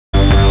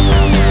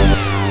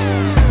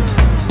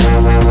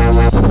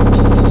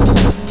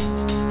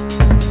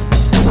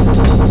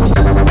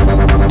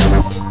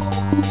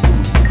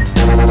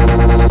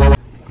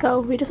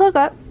we just woke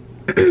up.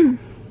 You've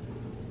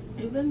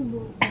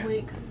been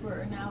awake for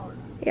an hour.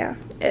 Yeah,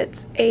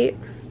 it's 8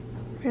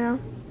 right now.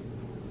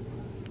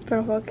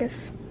 Don't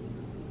focus.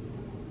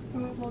 I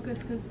don't focus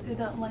because it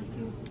don't like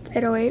you. It's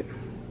 8:08.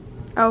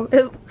 Oh,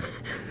 it's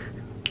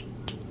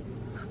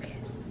focus.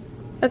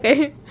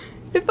 Okay,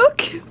 it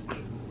focused.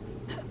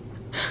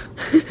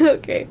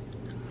 Okay.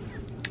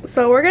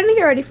 So we're gonna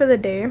get ready for the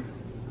day.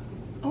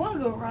 I want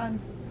to go run.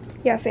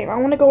 Yeah, same. I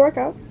want to go work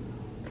out.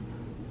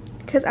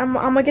 Cause I'm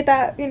gonna get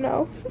that, you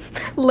know,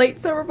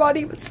 late summer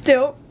body, but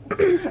still.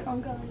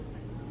 Oh god.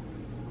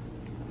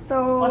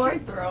 So Watch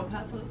your throw up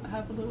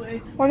half of the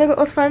way. Wanna go?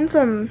 Let's find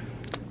some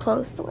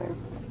clothes to wear.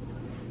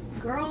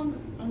 Girl,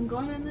 I'm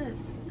going in this.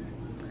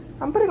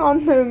 I'm putting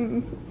on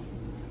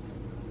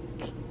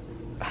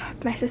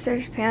my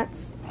sister's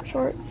pants,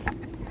 shorts,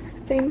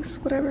 things,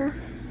 whatever.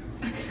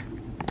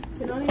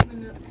 You don't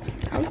even know.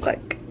 I look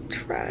like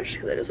trash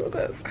because I just woke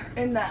up.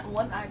 And that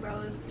one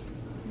eyebrow is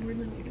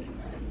really weird.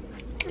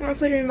 I was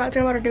thinking about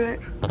to do it.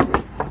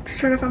 Just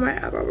trying to find my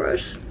eyebrow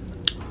brush.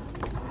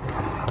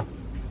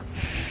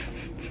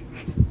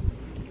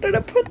 Where did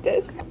I put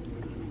this?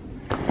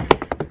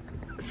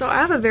 So I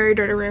have a very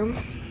dirty room.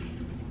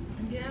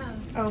 Yeah.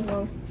 Oh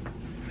well.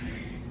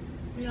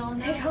 We all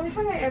know. Hey, help me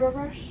find my eyebrow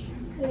brush,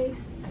 please.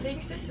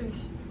 Take your sisters.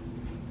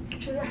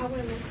 She doesn't have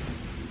one.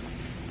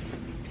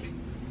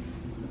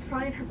 It's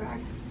probably in her bag.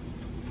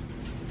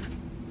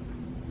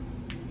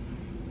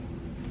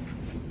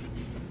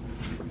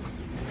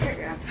 Here,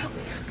 you have to help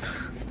me.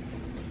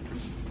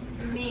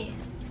 Me.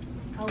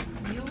 Help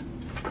you?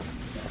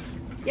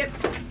 Yep.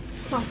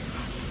 Come on.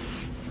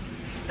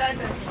 That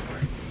doesn't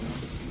work.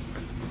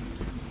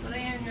 But I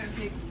am going to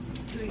take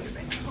 2 of your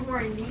bags. I'm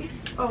wearing these.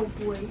 Oh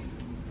boy.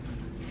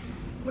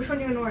 Which one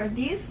are you gonna wear?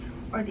 These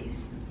or these?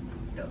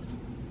 Those.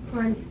 I'm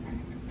wearing these then.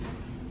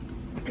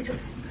 Get your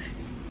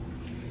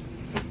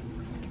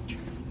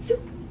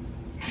soup.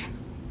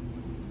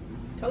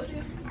 Told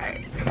you.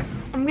 Alright.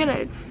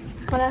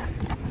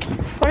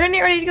 We're gonna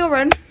get ready to go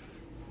run.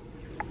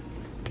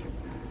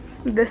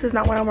 This is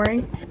not what I'm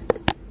wearing.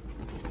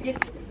 Yes,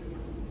 it is.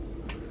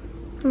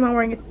 I'm not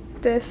wearing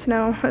this.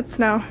 No, it's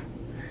no.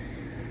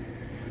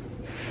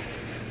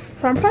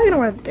 So I'm probably gonna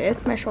wear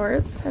this, my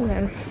shorts, and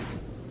then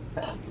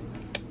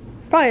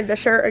probably the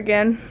shirt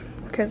again,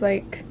 because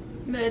like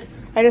Mid.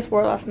 I just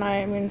wore it last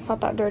night. I mean, it's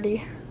not that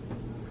dirty.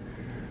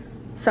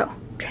 So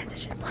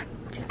transition 1,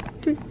 2,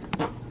 3.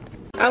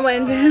 I'm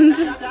wearing pins.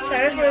 Should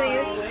I just wear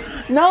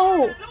these?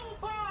 No.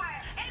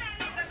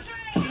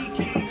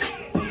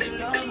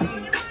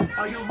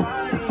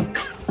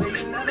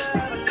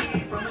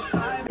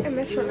 I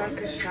miss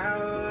Rebecca.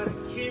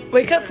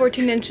 Wake up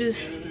 14 inches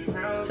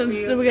since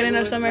the beginning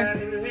of summer.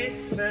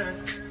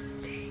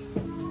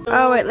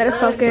 Oh wait, let us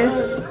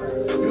focus.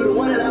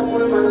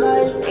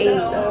 8.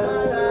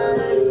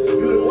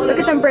 Look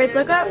at them braids.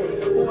 Look up.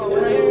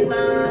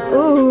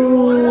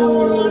 Ooh.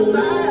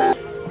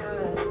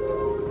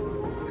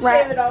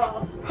 Right. Shave it all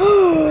off.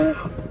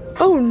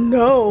 Oh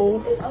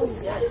no. Oh,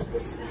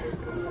 yes.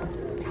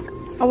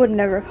 I would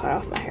never cut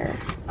off my hair.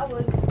 I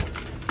would.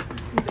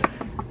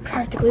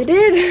 Practically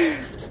did.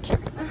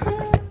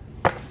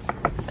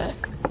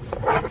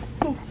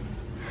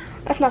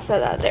 Let's not set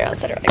that there. I'll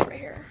set it like right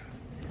here.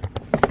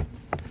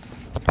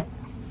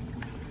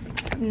 I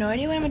have no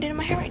idea what I'm gonna do to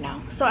my hair right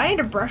now. So I need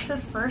to brush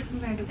this first if I'm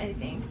gonna do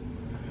anything.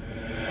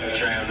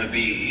 Trying to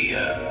be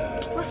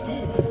What's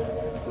this?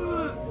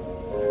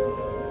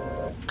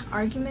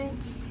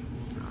 Arguments?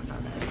 I don't know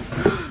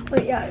that.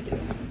 Wait, yeah, I do. I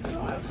don't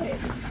know how to play it.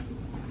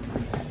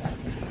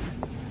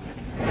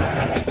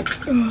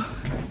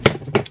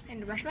 I need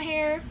to brush my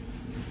hair.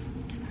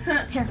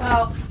 Here.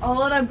 Wow, all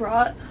that I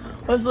brought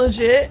was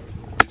legit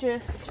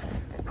just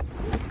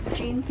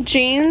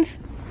jeans,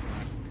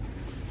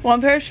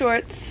 1 pair of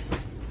shorts,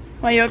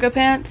 my yoga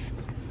pants,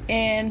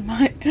 and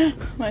my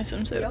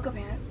swimsuit. Yoga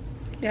pants.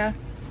 Yeah.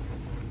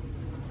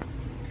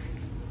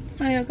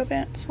 My yoga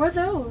pants. What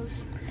are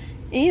those?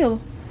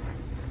 Ew.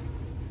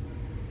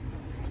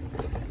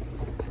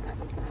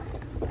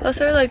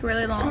 Those are like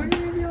really long.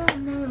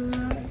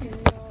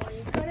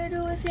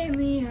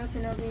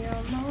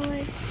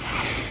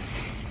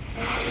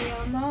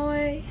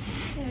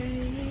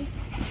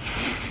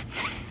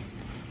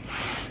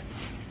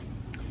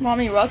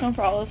 Mommy, you're welcome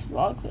for all this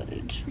vlog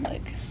footage.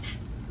 Like,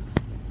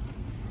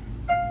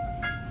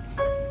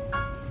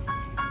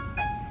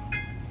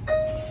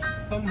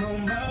 I'm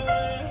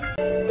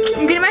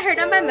getting my hair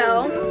done by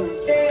Mel.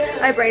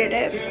 I braided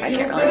it. I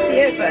can't really see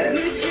it, but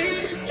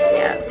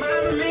yeah.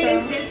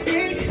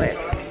 So, wait.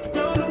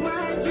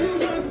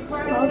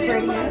 I was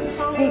braiding it.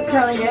 I ain't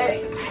curling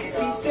it.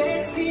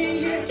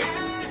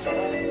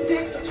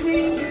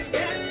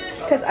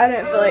 Because I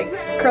didn't feel like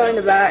curling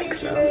the back,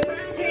 so.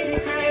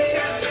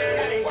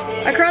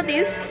 I curled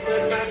these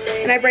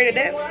and I braided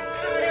it.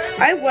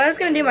 I was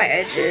gonna do my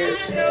edges,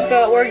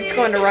 but we're just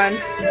going to run.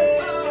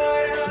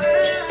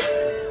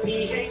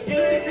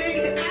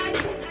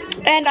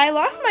 And I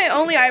lost my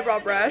only eyebrow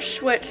brush,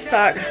 which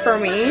sucks for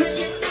me.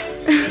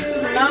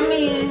 not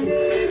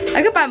me.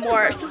 I could buy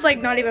more. It's just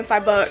like not even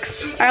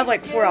 $5. I have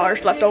like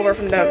 $4 left over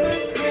from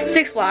the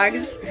Six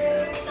Flags.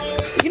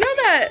 You know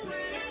that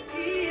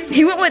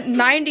he went with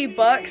 90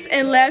 bucks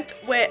and left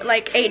with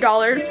like $8.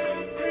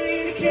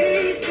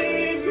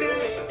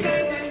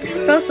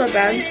 Felt so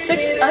bad.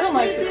 I don't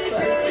like Six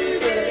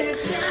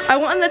Flags. I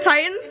went on the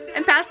Titan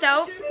and passed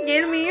out.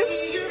 Gave me.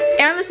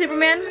 And on the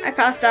Superman, I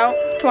passed out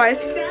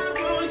twice.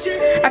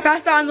 I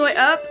passed out on the way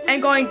up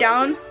and going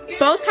down.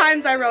 Both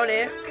times I rode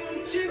it.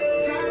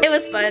 It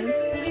was fun.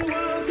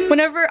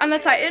 Whenever on the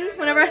Titan,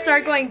 whenever I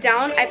started going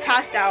down, I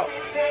passed out.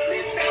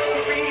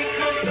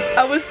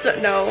 I was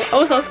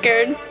so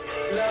scared.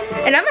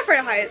 And I'm afraid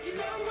of heights.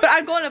 But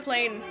I'd go on a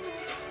plane.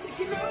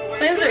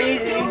 Planes are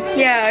easy.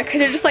 Yeah, because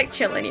they're just like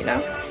chilling, you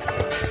know.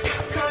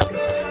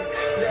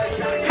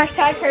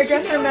 Hashtag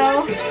hairdresser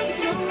Mel.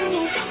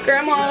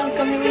 Grandma,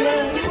 come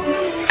here.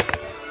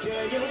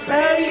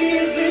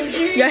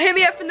 Y'all hit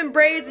me up for them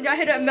braids and y'all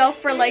hit up Mel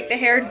for like the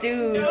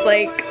hairdos,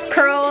 like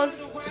curls,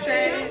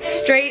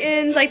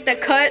 straightens, like the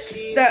cuts,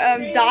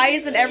 the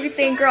dyes and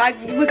everything. Girl,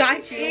 we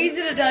got you.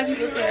 Easy to dye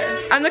people's hair.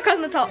 I'm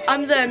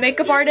the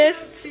makeup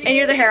artist and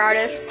you're the hair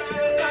artist.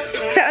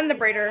 Except I'm the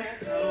braider.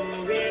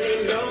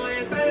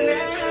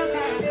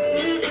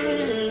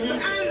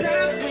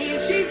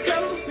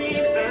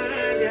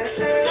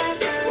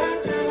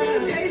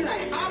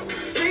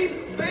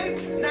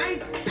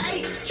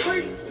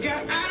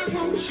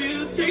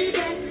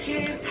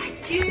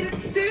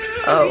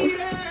 Oh.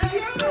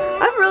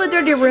 I have a really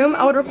dirty room.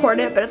 I would record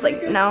it, but it's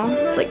like, no,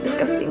 it's like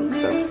disgusting,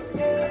 so.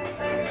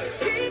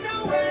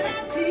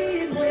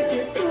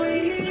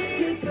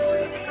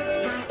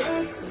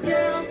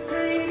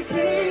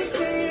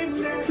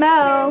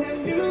 Mel.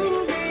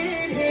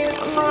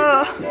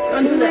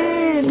 Undo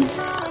that.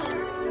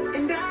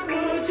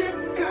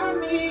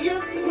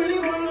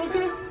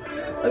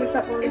 Okay,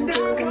 stop.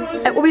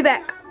 We'll be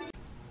back.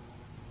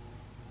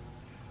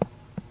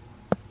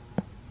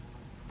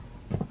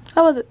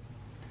 How was it?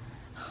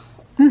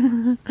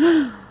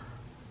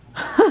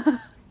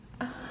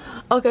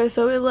 Okay,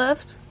 so we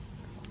left.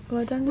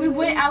 What time did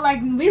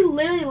We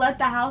literally left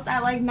the house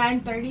at like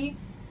 9:30,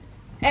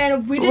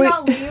 and we did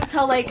not leave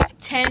till like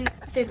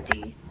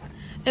 10:50.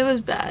 It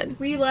was bad.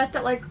 We left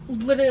at like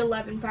literally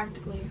 11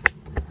 practically.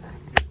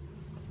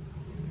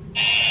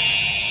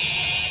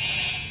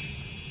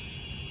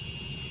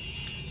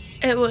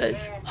 It was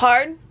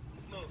hard.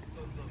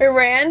 We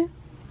ran.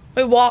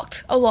 We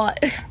walked a lot.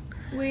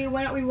 We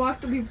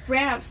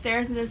ran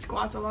upstairs and did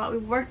squats a lot. We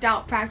worked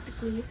out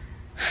practically.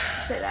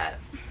 Just say that.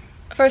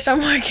 First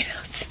time working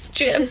out since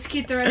gym. Just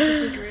keep the rest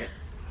a secret.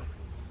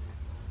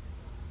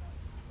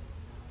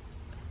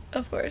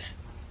 Of course.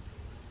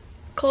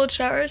 Cold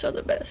showers are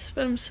the best,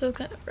 but I'm still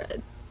kind of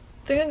red.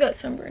 I think I got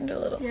sunburned a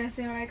little. Yeah,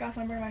 same way. I got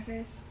sunburn in my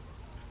face.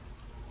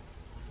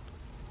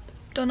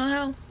 Don't know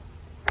how.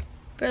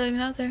 Barely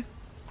even out there.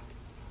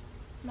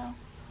 No.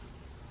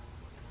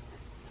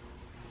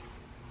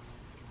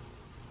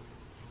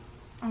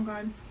 Oh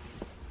god.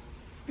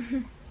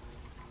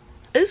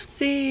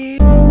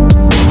 Oopsie.